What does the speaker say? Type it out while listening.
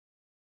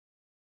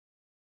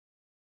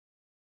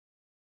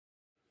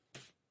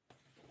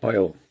Hi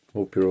all,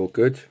 hope you're all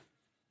good.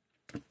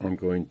 I'm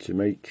going to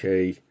make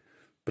a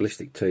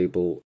ballistic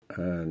table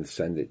and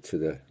send it to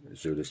the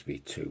Zulus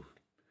V2.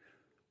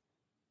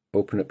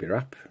 Open up your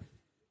app.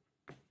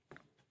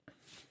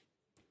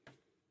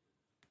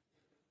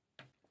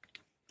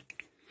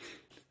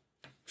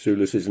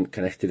 Zulus isn't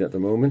connected at the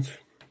moment.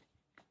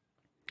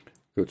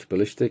 Go to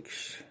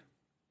ballistics.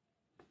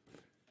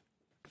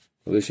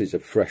 Well, this is a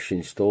fresh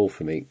install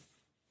for me.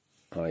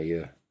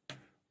 I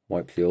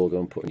wiped the old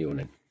one, put a new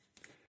one in.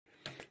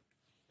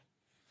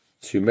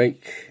 To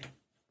make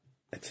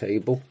a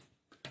table,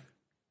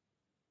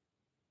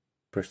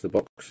 press the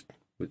box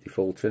with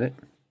default in it.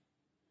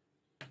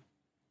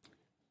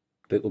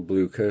 Little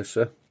blue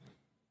cursor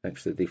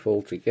next to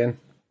default again,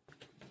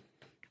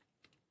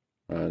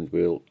 and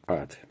we'll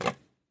add.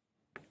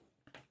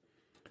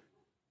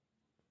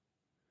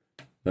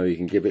 Now you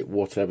can give it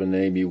whatever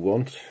name you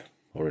want,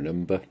 or a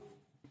number,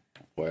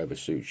 whatever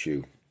suits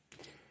you.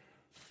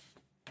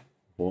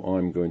 What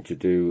I'm going to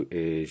do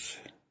is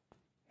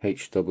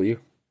HW,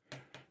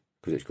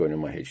 because it's going in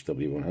my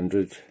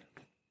HW100.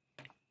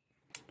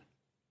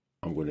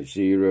 I'm going to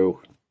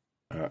zero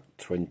at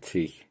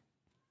 20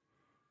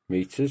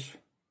 meters.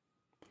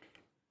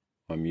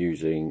 I'm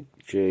using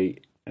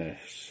JSB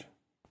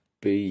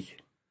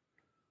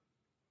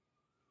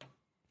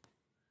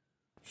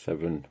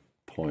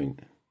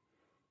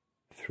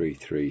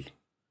 7.33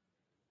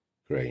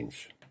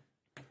 grains.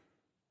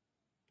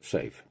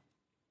 Save.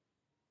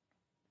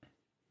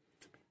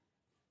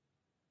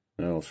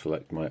 Now I'll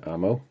select my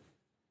ammo,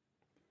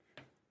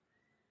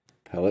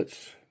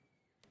 pellets,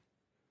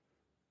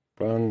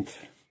 brand,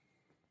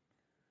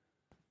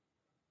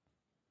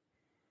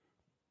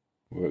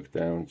 work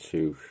down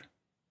to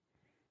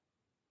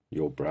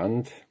your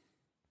brand,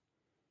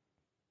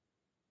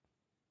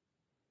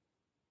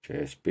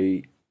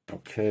 JSB,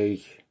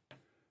 okay,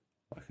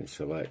 I can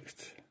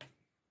select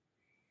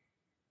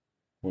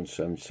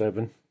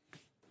 177,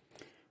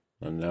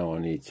 and now I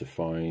need to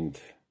find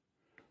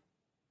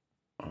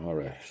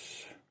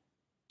RS,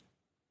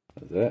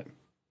 there,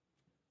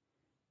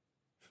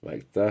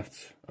 select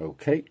that,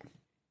 okay.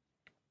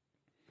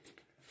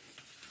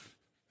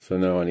 So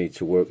now I need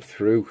to work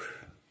through,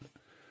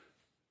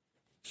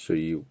 so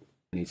you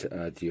need to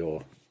add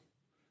your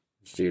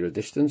zero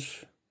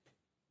distance,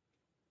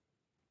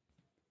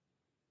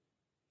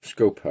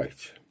 scope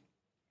height,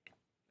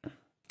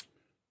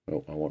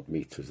 oh I want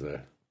meters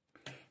there,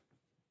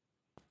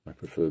 I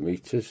prefer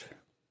meters,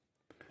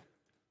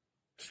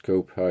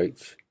 scope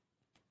height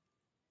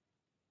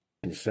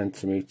in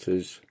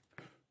centimeters,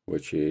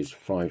 which is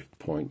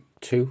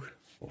 5.2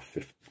 or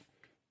 50.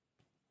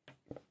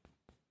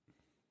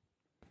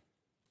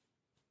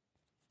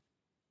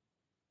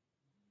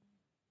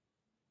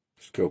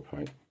 Scope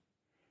height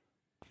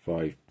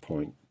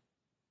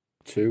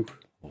 5.2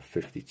 or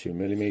 52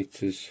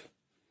 millimeters.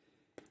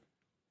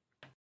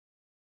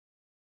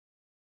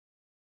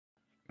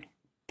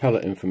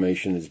 Pellet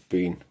information has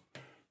been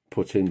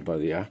put in by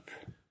the app,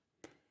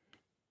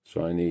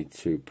 so I need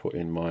to put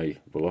in my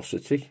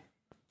velocity.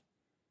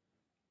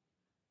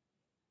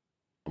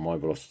 And my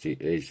velocity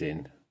is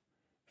in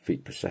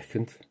feet per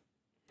second,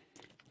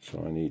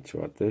 so I need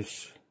to add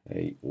this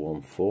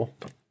 814.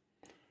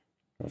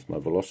 That's my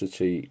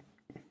velocity.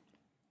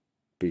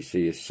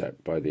 BC is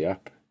set by the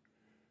app,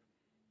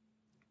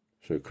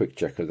 so a quick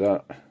check of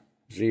that.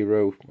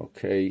 0,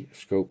 okay,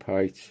 scope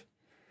height,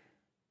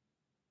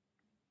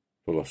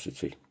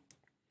 velocity,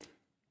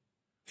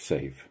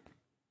 save.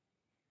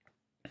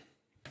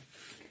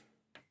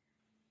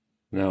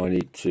 Now I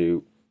need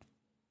to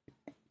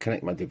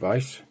connect my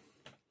device.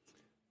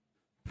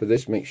 For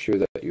this, make sure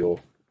that your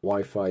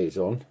Wi-Fi is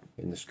on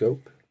in the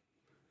scope.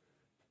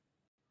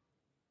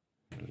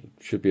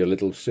 Should be a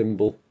little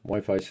symbol,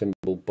 Wi-Fi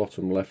symbol,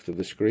 bottom left of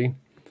the screen.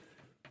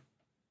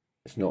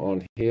 It's not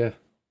on here.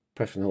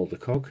 Press and hold the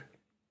cog.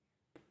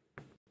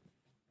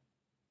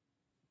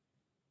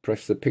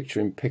 Press the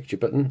picture-in-picture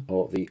button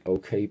or the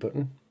OK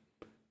button.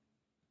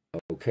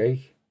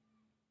 OK.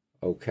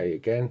 OK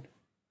again.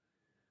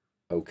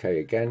 OK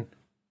again.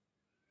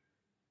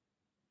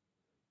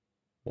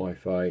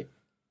 Wi-Fi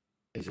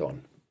is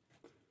on.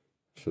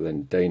 So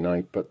then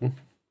day-night button.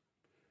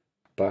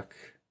 Back,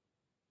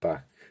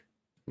 back,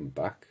 and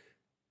back.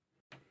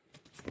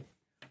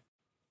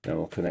 Now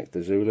I'll connect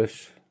the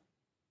Zulus.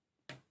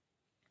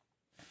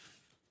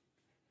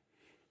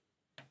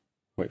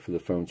 Wait for the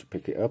phone to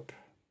pick it up.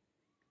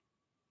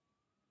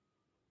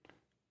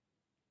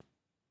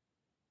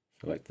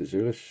 Select the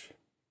Zulus.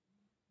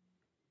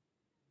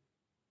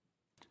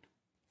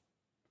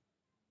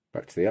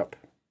 Back to the app.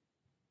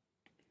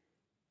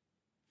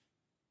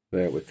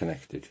 There, we're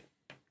connected.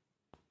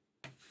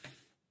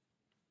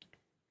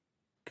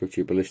 Go to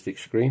your ballistic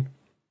screen.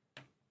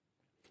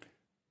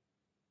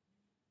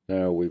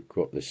 Now we've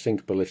got the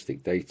sync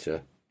ballistic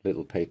data,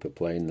 little paper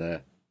plane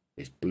there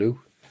is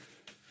blue,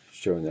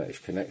 showing that it's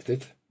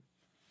connected.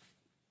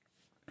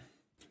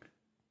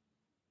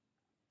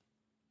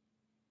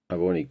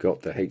 I've only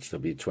got the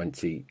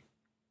HW20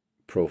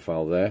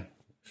 profile there,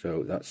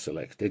 so that's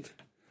selected.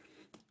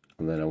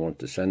 and then I want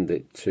to send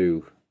it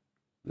to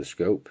the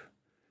scope.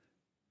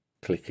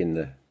 Click in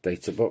the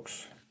data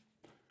box.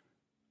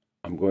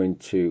 I'm going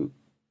to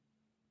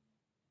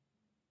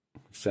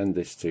send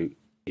this to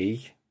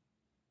E.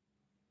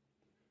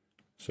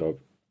 So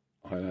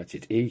I've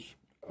highlighted E,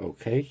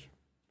 OK.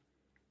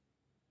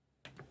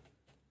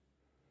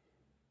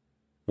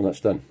 And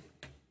that's done.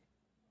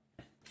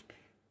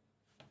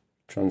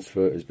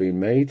 Transfer has been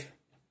made.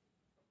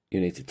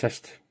 You need to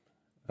test,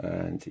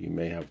 and you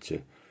may have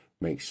to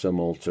make some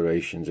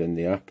alterations in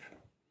the app.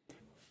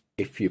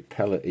 If your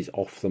pellet is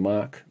off the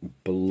mark,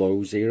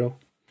 below 0,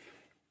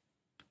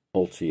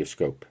 alter your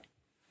scope.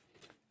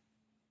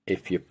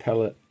 If your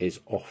pellet is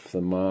off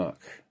the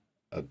mark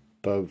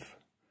above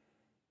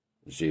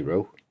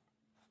 0,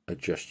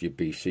 adjust your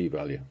BC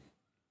value.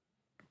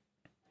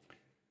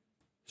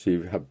 So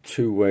you have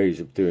two ways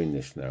of doing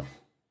this now.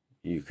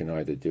 You can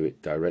either do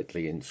it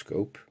directly in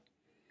scope,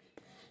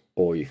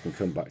 or you can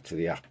come back to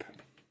the app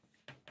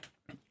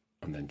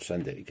and then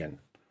send it again.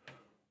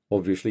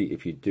 Obviously,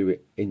 if you do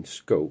it in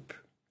scope,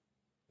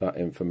 that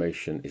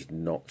information is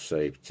not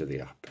saved to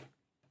the app.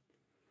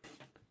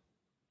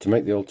 To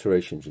make the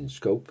alterations in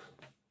scope,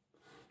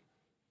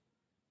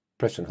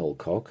 press and hold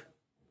cog,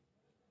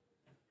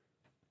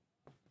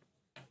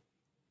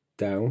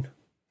 down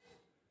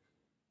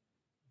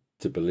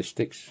to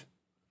ballistics,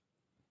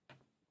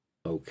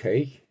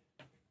 OK,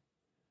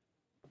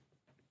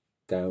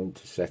 down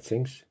to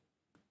settings,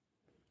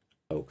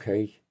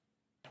 OK.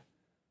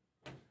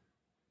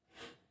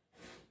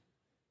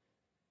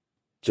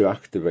 To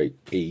activate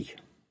E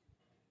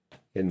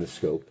in the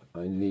scope,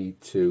 I need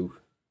to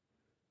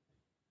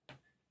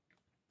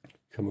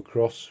come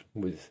across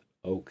with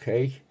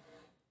OK.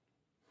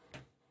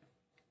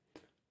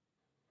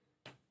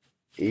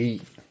 E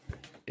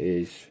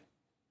is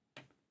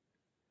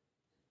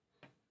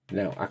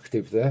now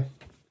active there.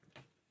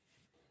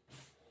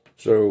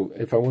 So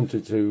if I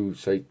wanted to,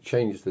 say,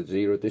 change the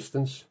 0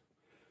 distance,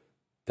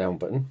 down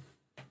button,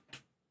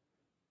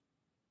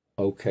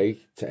 OK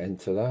to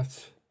enter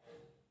that.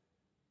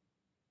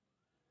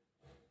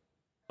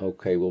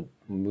 OK will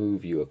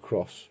move you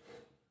across.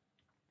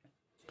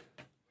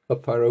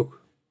 Up arrow.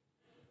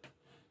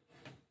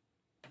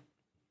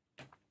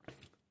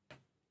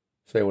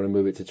 Say I want to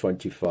move it to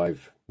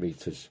 25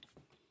 meters,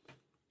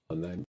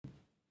 and then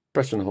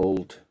press and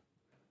hold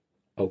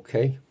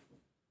OK.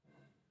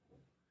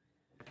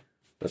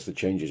 That's the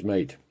changes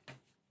made.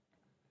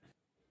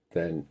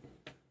 Then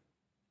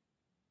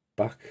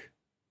back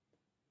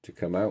to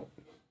come out.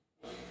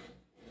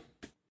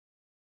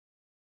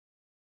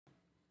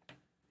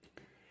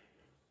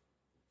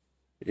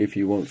 If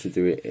you want to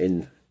do it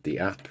in the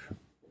app,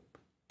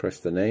 press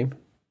the name.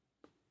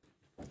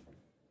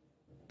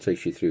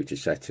 Takes you through to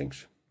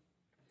settings.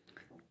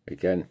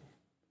 Again,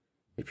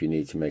 if you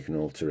need to make an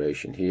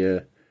alteration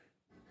here,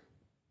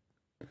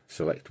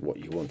 select what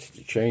you wanted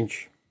to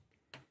change.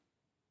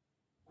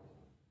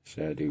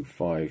 So I do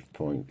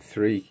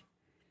 5.3,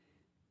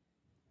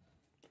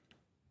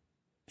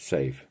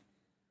 save.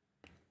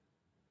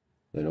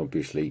 Then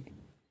obviously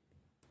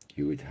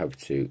you would have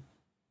to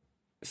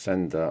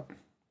send that,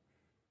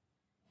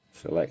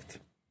 select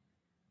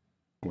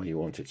where you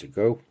want it to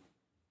go,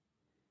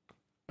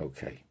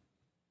 OK.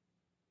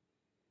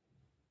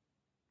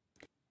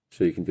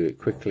 So you can do it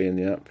quickly in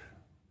the app.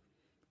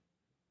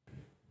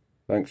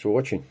 Thanks for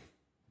watching.